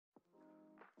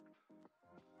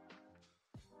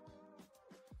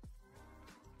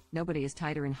Nobody is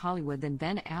tighter in Hollywood than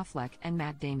Ben Affleck and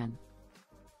Matt Damon.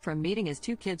 From meeting as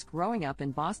two kids growing up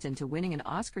in Boston to winning an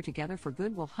Oscar together for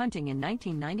Good Will Hunting in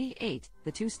 1998,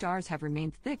 the two stars have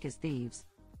remained thick as thieves.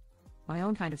 My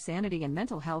own kind of sanity and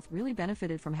mental health really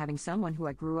benefited from having someone who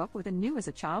I grew up with and knew as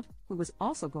a child, who was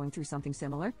also going through something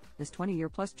similar, this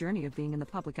 20-year-plus journey of being in the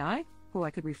public eye, who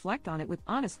I could reflect on it with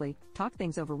honestly, talk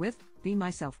things over with, be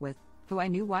myself with, who I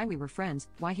knew why we were friends,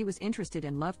 why he was interested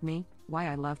and loved me, why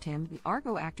I loved him, the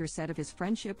Argo actor said of his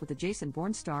friendship with the Jason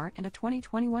Bourne star in a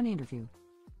 2021 interview.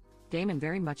 Damon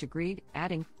very much agreed,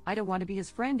 adding, "I don't want to be his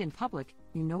friend in public,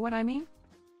 you know what I mean?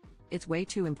 It's way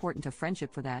too important to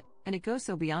friendship for that, and it goes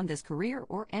so beyond this career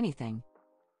or anything.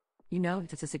 You know,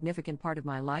 it's a significant part of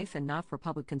my life and not for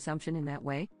public consumption in that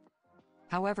way."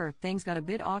 However, things got a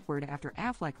bit awkward after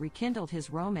Affleck rekindled his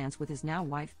romance with his now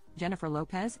wife, Jennifer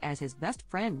Lopez, as his best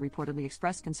friend reportedly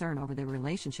expressed concern over their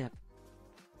relationship.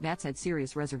 Matt's had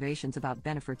serious reservations about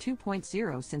Bennifer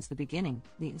 2.0 since the beginning,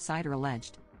 the insider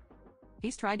alleged.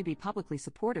 He's tried to be publicly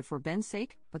supportive for Ben's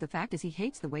sake, but the fact is he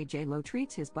hates the way J-Lo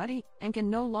treats his buddy and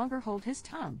can no longer hold his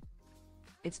tongue.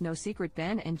 It's no secret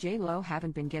Ben and J-Lo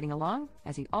haven't been getting along,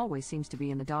 as he always seems to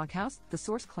be in the doghouse, the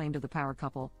source claimed of the power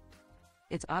couple.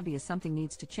 It's obvious something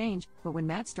needs to change, but when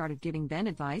Matt started giving Ben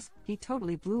advice, he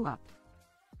totally blew up.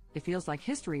 It feels like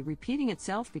history repeating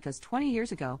itself because 20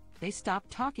 years ago, they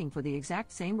stopped talking for the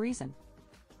exact same reason.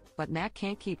 But Matt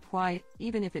can't keep quiet,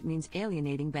 even if it means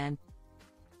alienating Ben.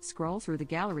 Scroll through the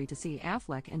gallery to see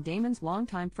Affleck and Damon's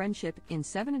longtime friendship in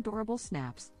 7 adorable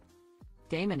snaps.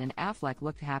 Damon and Affleck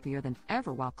looked happier than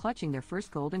ever while clutching their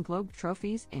first Golden Globe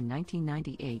trophies in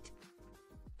 1998.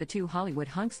 The two Hollywood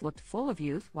hunks looked full of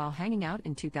youth while hanging out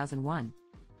in 2001.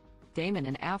 Damon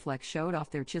and Affleck showed off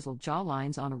their chiseled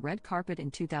jawlines on a red carpet in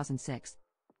 2006.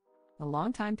 The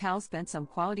longtime pals spent some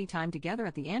quality time together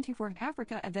at the Anti-for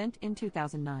Africa event in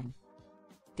 2009.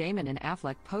 Damon and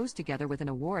Affleck posed together with an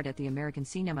award at the American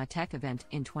Cinematheque event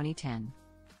in 2010.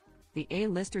 The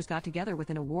A-listers got together with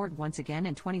an award once again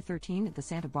in 2013 at the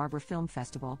Santa Barbara Film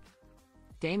Festival.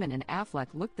 Damon and Affleck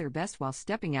looked their best while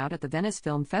stepping out at the Venice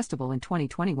Film Festival in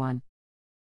 2021.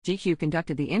 GQ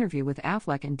conducted the interview with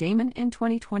Affleck and Damon in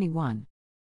 2021.